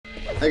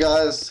Hey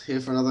guys, here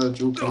for another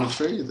duel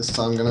commentary. This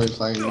time I'm going to be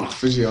playing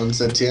Phyrigian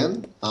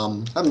ZTN.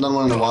 Haven't done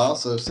one in a while,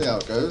 so see how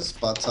it goes.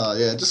 But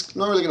yeah, just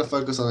not really going to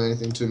focus on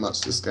anything too much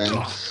this game.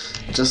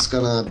 Just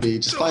going to be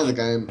playing the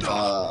game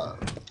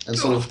and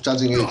sort of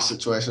judging each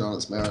situation on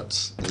its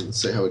merits and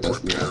see how we go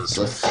from there.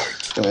 So,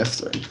 go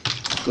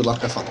F3. Good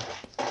luck, have fun.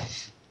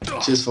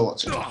 Cheers for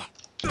watching.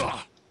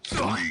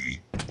 3,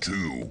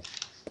 2,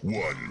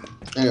 1.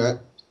 Anyway.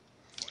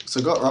 So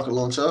got rocket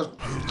launcher.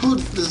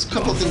 There's a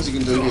couple of things you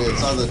can do here.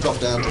 It's either drop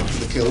down to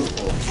the kill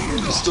or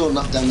just do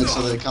enough damage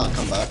so that he can't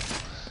come back.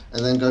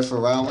 And then go for a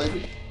rail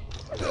maybe.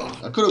 Yeah,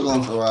 I could have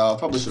gone for a rail, I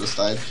probably should have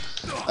stayed.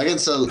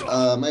 Against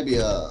maybe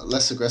a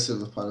less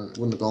aggressive opponent,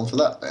 wouldn't have gone for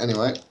that. But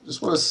anyway,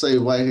 just want to see,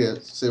 wait here,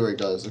 see where he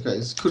goes. Okay,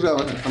 so could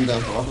come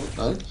down for rocket,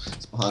 no,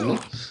 it's behind me.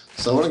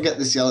 So I want to get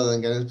this yellow then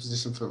get in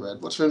position for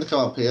red. Watch for him to come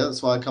up here,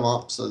 that's why I come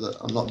up so that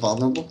I'm not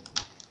vulnerable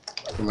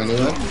from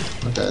anywhere.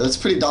 Okay, that's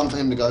pretty dumb for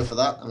him to go for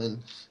that. I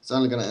mean, it's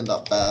only going to end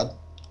up bad.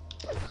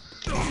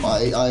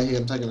 I hear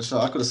him taking a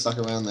shot. I could have stuck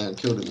around there and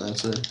killed him there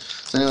too.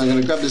 So anyway, I'm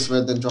going to grab this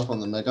red, then drop on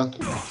the mega.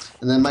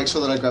 And then make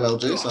sure that I grab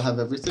LG so I have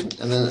everything.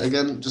 And then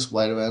again, just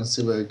wait around and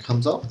see where he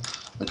comes up.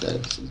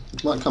 Okay, so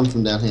it might come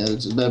from down here,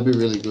 which better be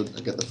really good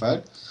to get the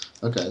frag.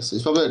 Okay, so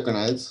he's probably got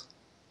grenades.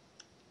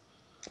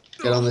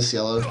 Get on this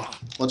yellow.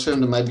 Watch for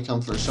him to maybe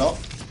come for a shot.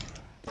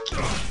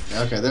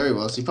 Yeah, okay, there he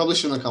was. He probably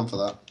shouldn't have come for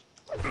that.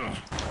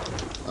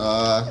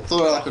 I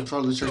thought I could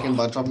probably trick him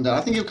by dropping down.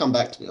 I think he'll come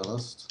back, to be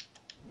honest.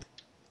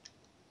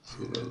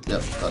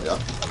 Yep, got ya.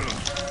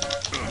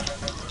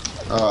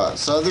 Alright,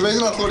 so the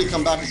reason I thought he'd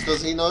come back is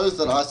because he knows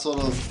that I sort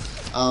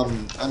of,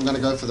 I'm going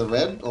to go for the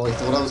red, or he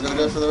thought I was going to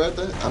go for the red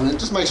there. I mean,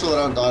 just make sure that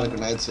I don't die to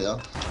grenades here.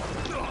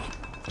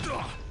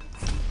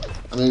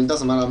 I mean, it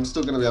doesn't matter, I'm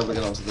still going to be able to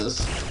get onto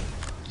this.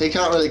 He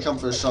can't really come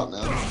for a shot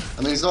now.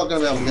 I mean, he's not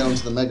going to be able to get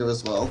onto the mega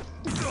as well.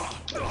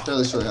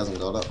 Fairly sure he hasn't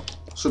got it.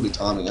 Should be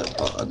timing it,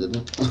 but I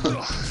didn't.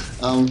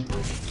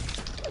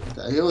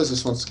 Okay, he always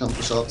just wants to come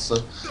for shots, so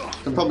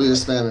I can probably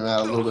just spam him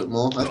out a little bit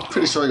more. I'm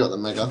pretty sure he got the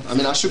mega. I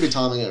mean, I should be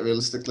timing it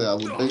realistically, I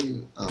would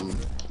be,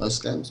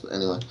 most games, but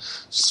anyway.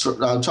 Just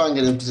try and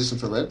get in position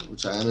for red,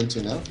 which I am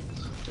into now.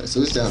 Okay,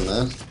 so he's down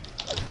there.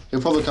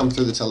 He'll probably come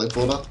through the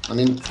teleporter. I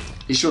mean,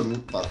 he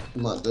shouldn't, but he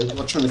might do.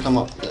 Watch him to come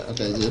up. Yeah,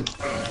 okay, he did.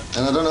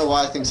 And I don't know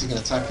why he thinks he can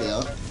attack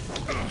here.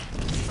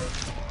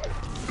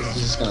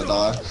 He's just going to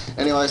die.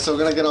 Anyway, so we're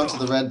going to get onto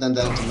the red, then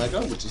down to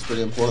mega, which is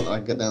pretty important that I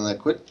can get down there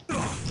quick.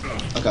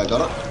 Okay,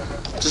 got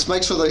it. Just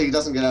make sure that he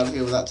doesn't get out of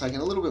here without taking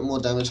a little bit more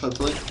damage,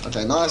 hopefully.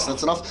 Okay, nice,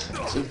 that's enough.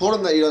 It's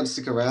important that you don't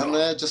stick around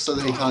there, just so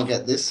that he can't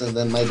get this, and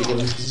then maybe get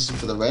into position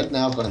for the red.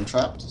 Now I've got him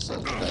trapped, so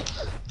okay.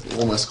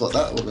 Almost got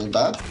that, would have been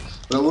bad.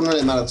 But it wouldn't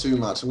really matter too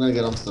much. I'm going to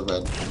get onto the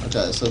red.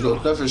 Okay, so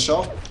go for a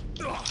shot.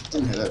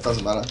 Didn't hit it,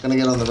 doesn't matter. Going to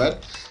get on the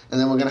red. And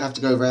then we're going to have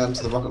to go around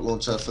to the rocket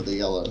launcher for the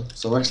yellow.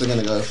 So we're actually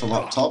going to go from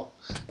up top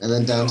and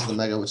then down to the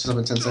mega, which is up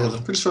in 10 seconds.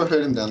 I'm pretty sure I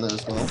heard him down there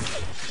as well.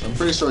 So I'm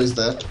pretty sure he's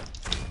there.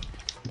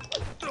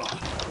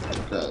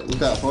 Okay,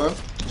 look out for him.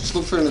 Just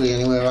look for him to be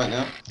anywhere right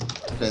now.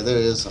 Okay, there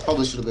he is. I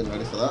probably should have been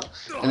ready for that.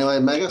 Anyway,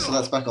 mega, so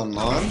that's back on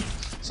 9.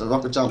 So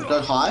rocket jump,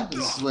 go high.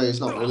 This is where he's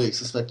not really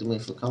expecting me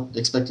to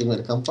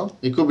come from.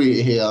 He could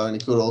be here and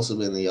he could also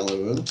be in the yellow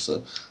room. So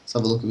let's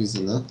have a look if he's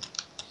in there.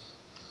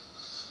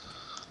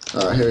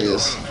 Alright, here he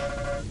is.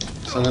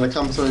 So I'm going to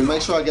come through,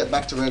 make sure I get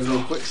back to red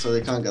real quick so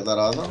they can't get that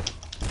either.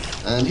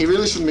 And he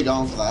really shouldn't be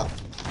going for that.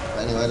 But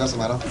anyway, it doesn't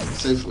matter. Let's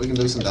see if we can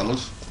do some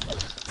damage.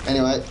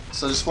 Anyway,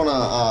 so I just want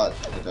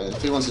to, okay,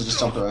 if he wants to just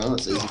jump around,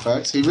 it's easy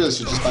frags. He really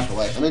should just back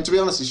away. I mean, to be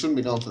honest, he shouldn't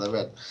be going for the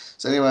red.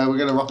 So anyway, we're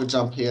going to rocket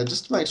jump here,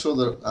 just to make sure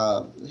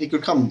that he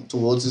could come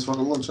towards this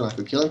rocket launcher and I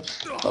could kill him.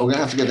 But we're going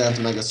to have to get down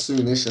to mega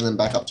soonish and then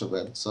back up to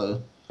red.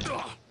 So,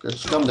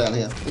 good, come down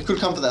here. He could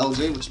come for the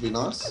LG, which would be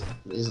nice.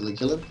 Could easily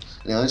kill him.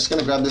 Anyway, I'm just going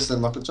to grab this, then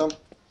rocket jump.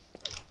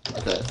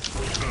 Okay.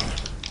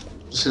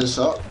 Just hit a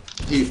shot.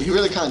 He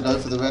really can't go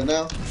for the red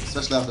now,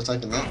 especially after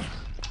taking that.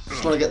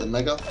 Just want to get the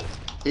mega.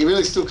 He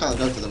really still can't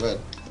go for the red.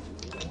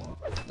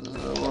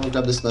 I want to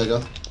grab this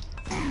mega.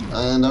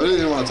 And I really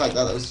didn't want to take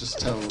that, that was just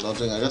terrible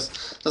dodging, I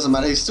guess. Doesn't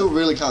matter, he still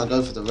really can't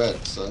go for the red,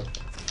 so...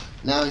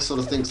 Now he sort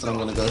of thinks that I'm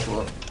going to go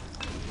for it.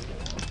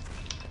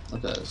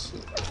 Okay, so...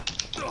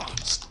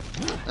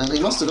 And he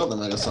must have got the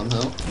mega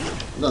somehow.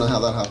 I don't know how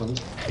that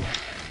happened.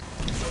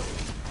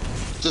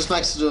 Just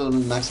makes it do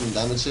maximum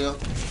damage here.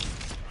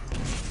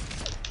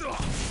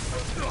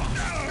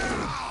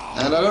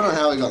 And I don't know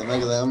how he got the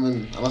mega there. I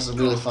mean, I must have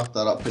really fucked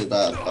that up pretty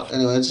bad. But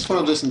anyway, I just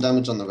want to do some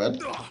damage on the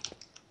red.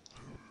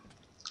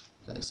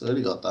 Okay, so I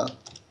already got that.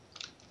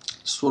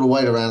 Just want to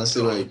wait around and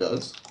see where he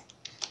goes.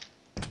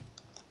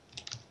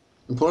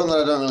 Important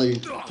that I don't really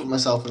put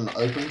myself in an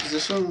open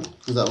position,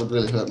 because that would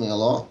really hurt me a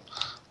lot.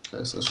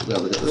 Okay, so I should be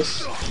able to get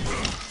this.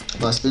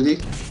 Nice biddy.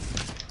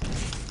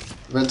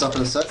 Red's up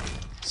in a sec.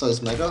 So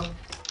is mega.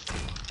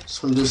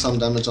 Just want to do some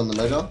damage on the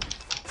mega.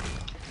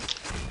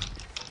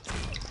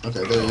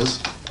 Okay, there he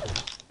is.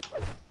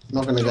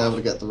 Not going to be able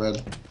to get the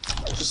red.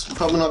 Just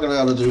probably not going to be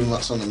able to do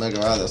much on the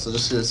mega either, so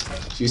just use a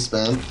few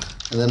spam.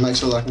 And then make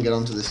sure that I can get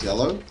onto this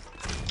yellow.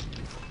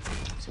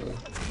 So,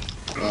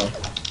 well,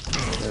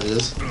 There he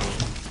is.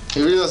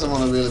 He really doesn't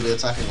want to really be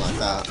attacking like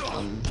that.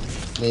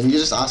 I mean, you're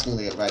just asking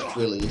to get raped,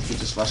 really, if you're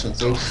just rushing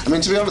through. I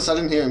mean, to be honest, I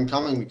didn't hear him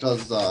coming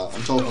because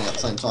I'm talking at the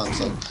same time,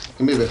 so it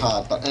can be a bit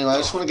hard. But anyway, I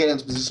just want to get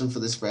into position for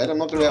this red. I'm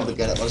not going to be able to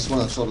get it, but I just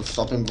want to sort of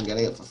stop him from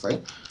getting it for free.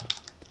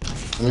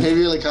 I mean, he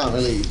really can't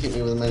really hit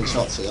me with many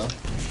shots here.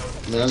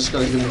 I mean, I just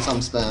got to give him some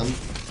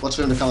spam. Watch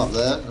for him to come up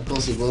there. Of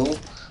course he will.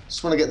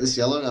 Just want to get this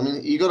yellow. I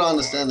mean, you got to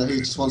understand that he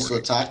just wants to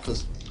attack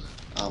because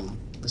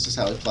this is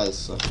how he plays.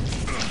 So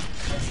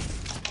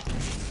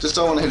just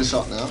don't want to hit a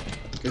shot now.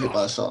 Get hit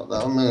by a shot.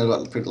 I mean, I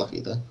got pretty lucky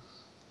there.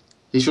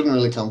 He shouldn't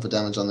really come for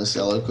damage on this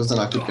yellow because then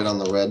I could get on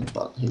the red,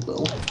 but he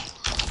will.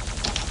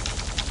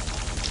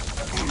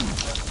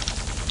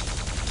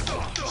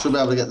 Should be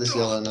able to get this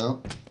yellow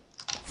now.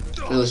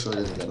 Really sure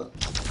he didn't get it.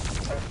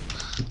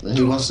 I mean,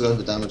 he wants to go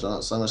for damage on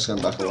it, so I'm just going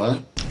to back away.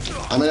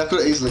 I mean, I could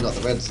have easily got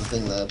the red as the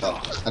thing there,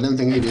 but I didn't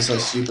think he'd be so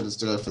stupid as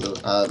to go for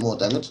the more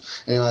damage.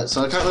 Anyway,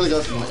 so I can't really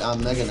go for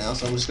Mega now,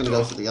 so I'm just going to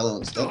go for the yellow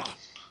instead,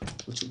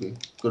 which will be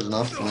good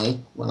enough for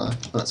me when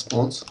it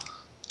spawns.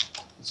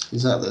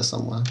 He's out there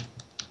somewhere.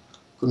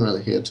 Couldn't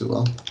really hear too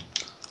well.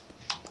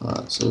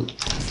 Alright, so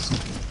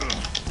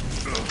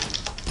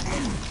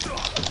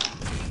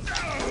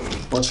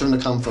watch for him to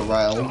come for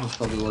rail, which is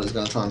probably what he's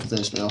going to try and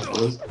finish me off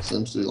with.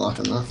 Seems to be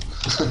liking that.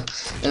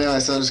 Anyway,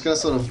 so I'm just going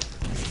to sort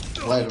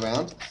of wait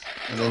around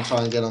and then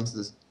try and get onto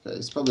this. Okay,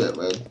 he's probably at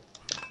red.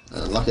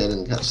 Lucky I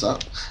didn't catch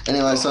that.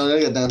 Anyway, so I'm going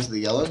to get down to the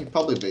yellow. He'd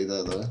probably be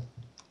there though.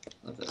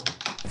 Okay.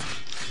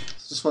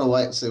 Just want to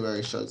wait and see where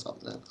he shows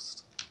up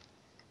next.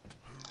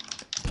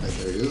 Okay,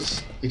 there he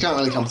is. He can't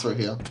really come through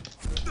here.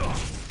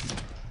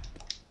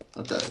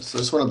 Okay, so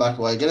I just want to back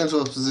away, get into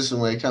a position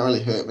where he can't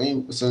really hurt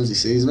me as soon as he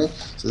sees me.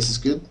 So this is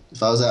good.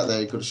 If I was out there,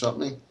 he could have shot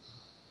me.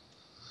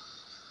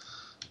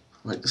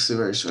 Wait to see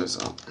where he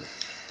shows up.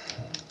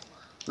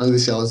 I know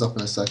this yellow's up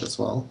in a sec as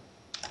well.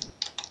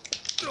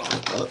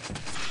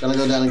 Gonna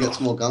go down and get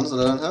some more guns that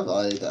I don't have,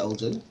 i.e. the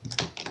LG.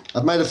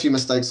 I've made a few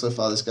mistakes so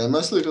far this game,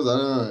 mostly because I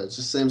don't know, it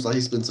just seems like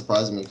he's been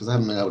surprising me because I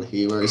haven't been able to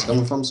hear where he's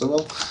coming from so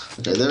well.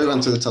 Okay, there he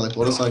went to the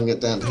teleporter so I can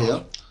get down to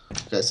here.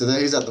 Okay, so there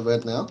he's at the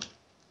red now.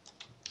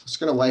 Just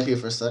gonna wait here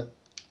for a sec,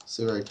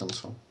 see where he comes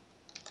from.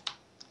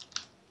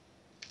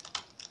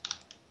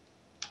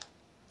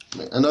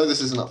 I know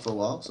this isn't up for a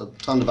while, so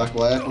time to back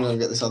away. I can go and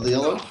get this other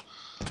yellow.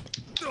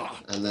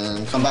 And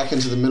then come back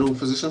into the middle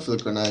position for the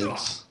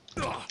grenades.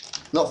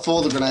 Not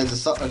for the grenades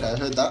as such. Okay, I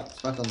heard that.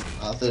 It's back on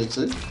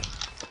 32.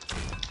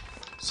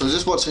 So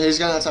just watch, he's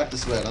going to attack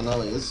this red, I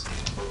know he is.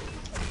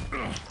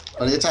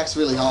 But he attacks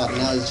really hard, and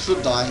now he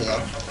should die here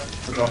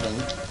for dropping.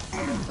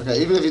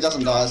 Okay, even if he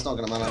doesn't die, it's not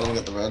going to matter, I'm going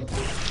to get the red.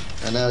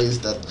 And now he's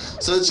dead.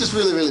 So it's just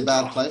really, really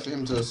bad play for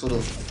him to sort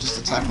of just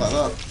attack like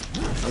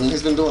that. I mean,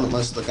 he's been doing it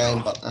most of the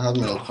game, but I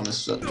haven't really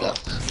punished it yet.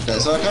 Okay,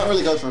 so I can't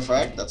really go for a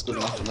frag, that's good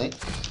enough for me.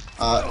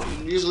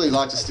 Usually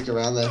like to stick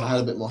around there if I had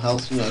a bit more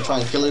health, you know, try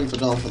and kill him for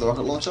going for the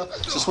rocket launcher.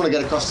 Just want to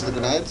get across to the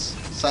grenades,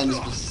 same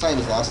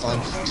as last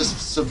time,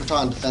 just to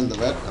try and defend the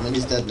red. I mean,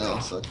 he's dead now,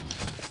 so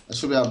I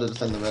should be able to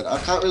defend the red. I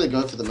can't really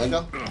go for the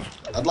mega.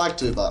 I'd like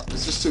to, but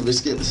it's just too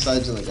risky at this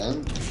stage in the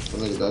game for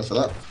me to go for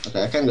that.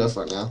 Okay, I can go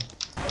for it now.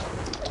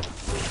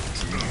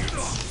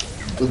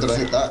 Good that I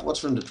hit that.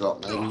 Watch for him to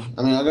drop, maybe.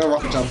 I mean, I'm going to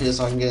rocket jump here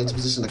so I can get into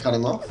position to cut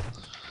him off.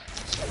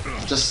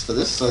 Just for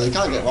this, so he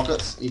can't get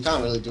rockets, he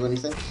can't really do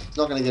anything. He's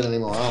not going to get any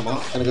more armor.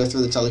 Going to go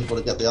through the teleport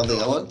to get the other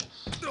yellow,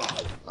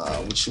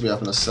 which should be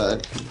up in a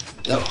sec.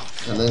 Yep,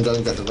 and then go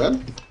and get the red,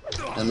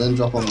 and then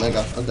drop on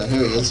Mega. Okay,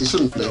 here he is. He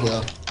shouldn't be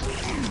here.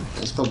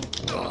 He's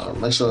probably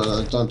make sure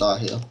I don't die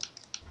here.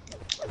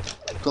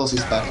 Of course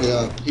he's back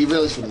here. He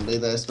really shouldn't be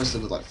there,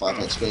 especially with like 5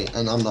 HP,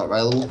 and I'm not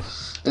railable.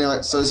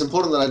 Anyway, so it's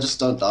important that I just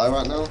don't die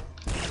right now.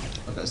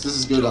 Okay, so this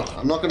is good.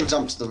 I'm not going to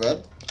jump to the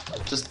red,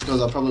 just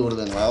because I probably would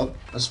have been railed.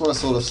 I just want to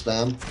sort of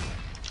spam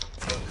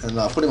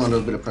and put him under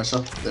a bit of pressure.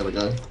 There we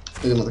go.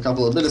 Hit him with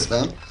a bit of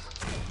spam.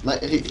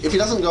 If he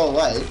doesn't go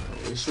away,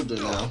 he should do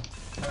now.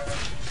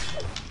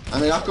 I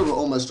mean, I could have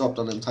almost dropped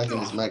on him taking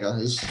his mega.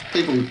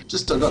 People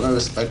just got no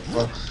respect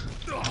for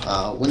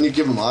when you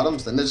give them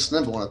items, then they just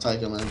never want to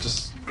take them, and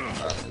just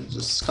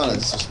kind of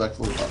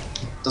disrespectful. But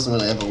it doesn't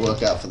really ever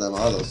work out for them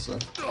either. So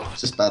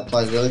it's just bad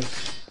play, really.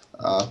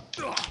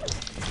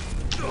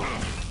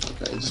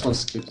 Okay, he just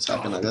wants to keep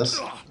attacking, I guess.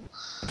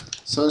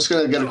 So I'm just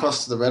going to get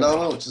across to the red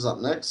armor, which is up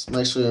next.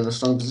 Make sure you're in a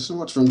strong position.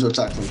 Watch for him to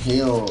attack from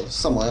here or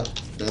somewhere.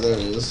 Okay, there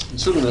he is. He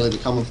shouldn't really be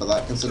coming for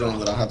that, considering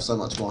that I have so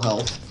much more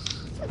health.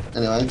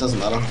 Anyway, it doesn't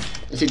matter.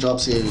 If he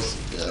drops here, he's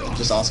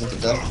just asking for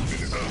death.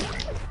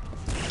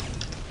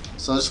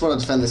 So I just want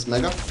to defend this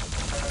mega.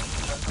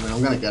 I mean,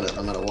 I'm going to get it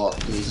no matter what,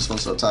 because he just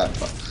wants to attack.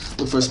 But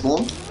look for a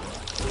spawn.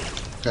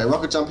 Okay,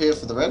 rocket jump here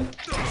for the red.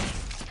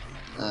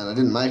 And I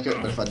didn't make it,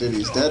 but if I did,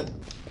 he's dead.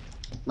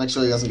 Make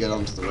sure he doesn't get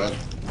onto the red.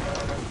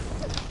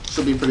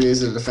 Should be pretty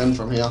easy to defend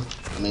from here.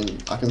 I mean,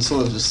 I can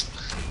sort of just...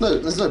 No,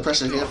 there's no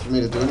pressure here for me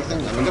to do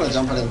anything. I'm going to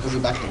jump at him because he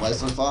backed away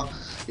so far.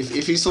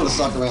 If you sort of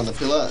suck around the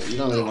pillar, you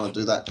don't really want to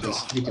do that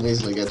because he can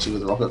easily get you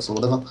with rockets or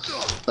whatever.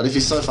 But if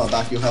you're so far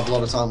back, you'll have a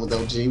lot of time with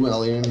LG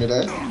while you're in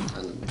midair.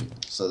 And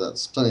so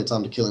that's plenty of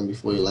time to kill him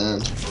before you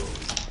land.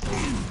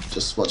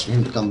 Just watch for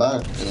him to come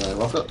back. Anyway,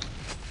 rocket.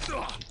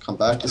 Come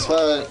back this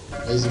way.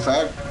 Easy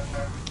frag.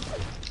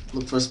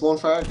 Look for a spawn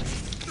frag.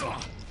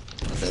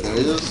 Okay, there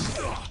he is.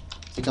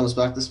 If he comes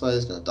back this way,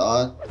 he's gonna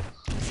die.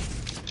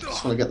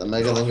 Just want to get the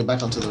mega, then get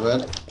back onto the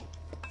red.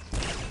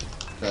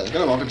 Okay, I'm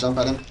gonna rocket jump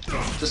at him,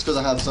 just because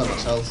I have so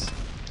much health.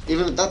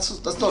 Even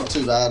that's not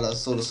too bad a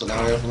sort of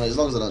scenario for me, as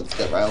long as I don't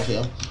get railed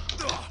here.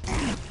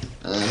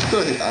 And could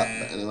have hit that,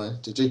 but anyway,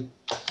 GG.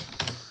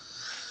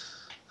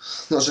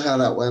 Not sure how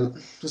that went.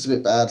 It was a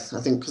bit bad,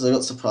 I think, because I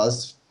got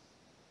surprised